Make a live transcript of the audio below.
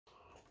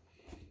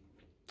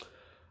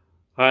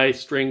Hi,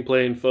 string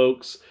playing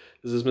folks.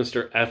 This is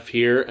Mr. F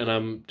here, and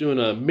I'm doing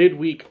a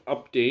midweek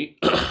update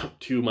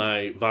to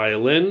my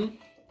violin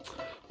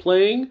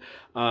playing.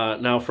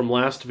 Now, from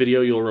last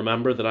video, you'll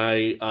remember that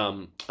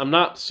I'm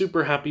not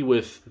super happy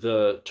with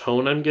the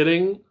tone I'm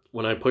getting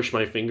when I push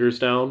my fingers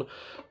down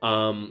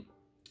on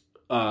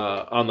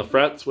the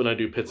frets when I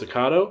do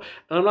pizzicato,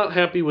 and I'm not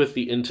happy with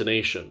the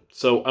intonation.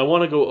 So I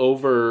want to go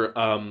over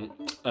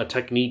a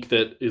technique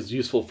that is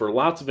useful for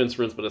lots of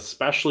instruments, but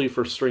especially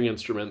for string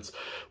instruments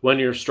when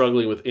you're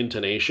struggling with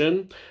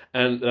intonation,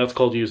 and that's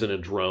called using a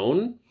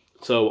drone.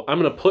 So I'm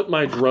going to put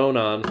my drone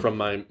on from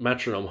my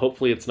metronome.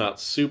 Hopefully it's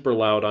not super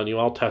loud on you.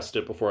 I'll test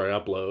it before I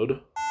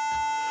upload.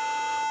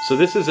 So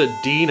this is a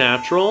D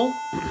natural,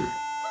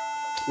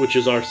 which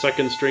is our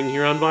second string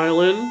here on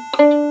violin.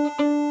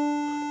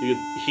 You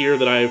can hear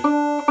that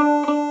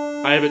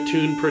I have it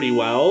tuned pretty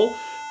well.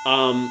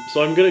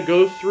 So I'm going to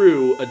go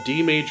through a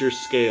D major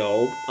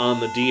scale on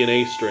the D and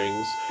A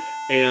strings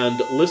and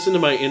listen to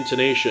my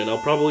intonation. I'll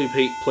probably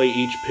play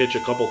each pitch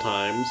a couple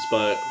times,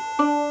 but...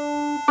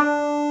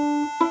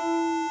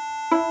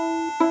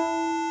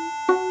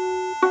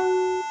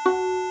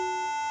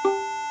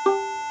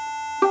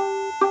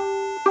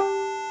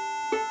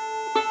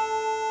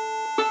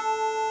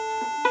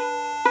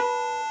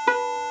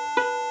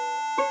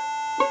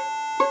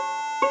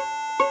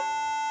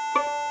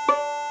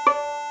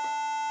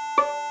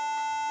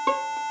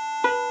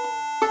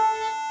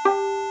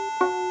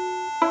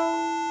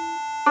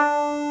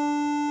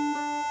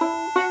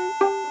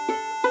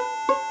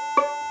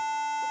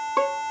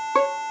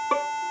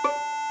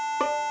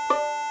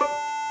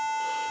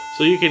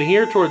 So you can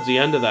hear towards the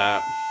end of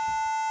that,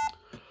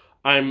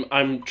 I'm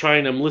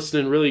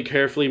listening really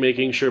carefully,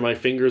 making sure my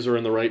fingers are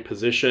in the right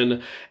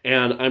position,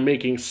 and I'm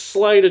making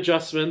slight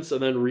adjustments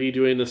and then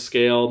redoing the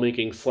scale,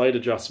 making slight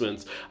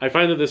adjustments. I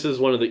find that this is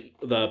one of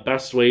the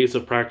best ways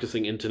of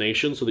practicing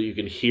intonation so that you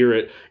can hear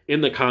it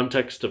in the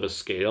context of a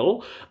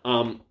scale.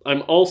 I'm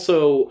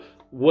also,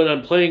 when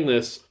I'm playing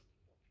this,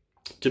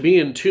 to be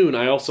in tune,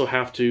 I also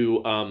have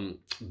to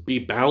be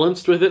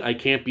balanced with it. I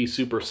can't be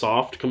super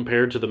soft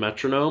compared to the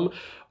metronome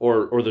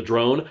or the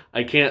drone.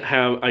 I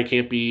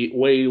can't be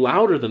way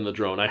louder than the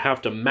drone. I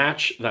have to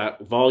match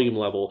that volume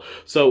level.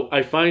 So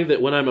I find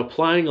that when I'm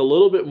applying a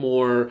little bit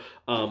more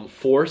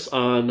force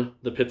on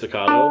the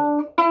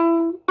pizzicato,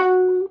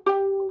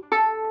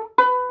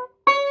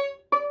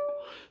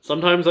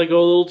 sometimes I go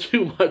a little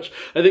too much.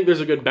 I think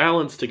there's a good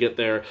balance to get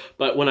there,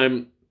 but when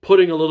I'm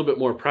putting a little bit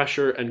more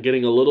pressure and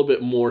getting a little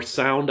bit more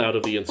sound out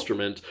of the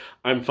instrument,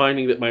 I'm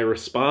finding that my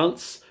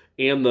response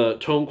and the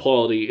tone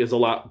quality is a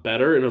lot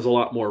better and is a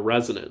lot more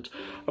resonant.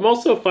 I'm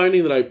also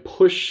finding that I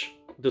push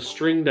the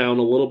string down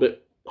a little bit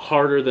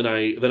harder than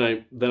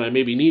I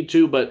maybe need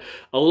to, but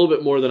a little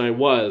bit more than I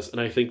was,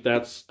 and I think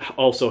that's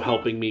also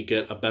helping me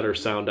get a better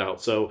sound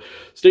out. So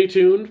stay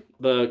tuned.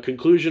 The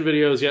conclusion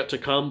video is yet to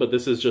come, but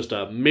this is just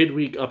a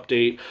midweek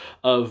update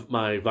of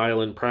my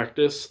violin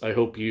practice. I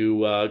hope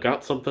you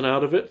got something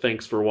out of it.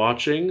 Thanks for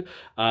watching.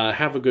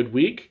 Have a good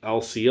week.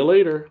 I'll see you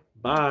later.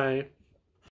 Bye.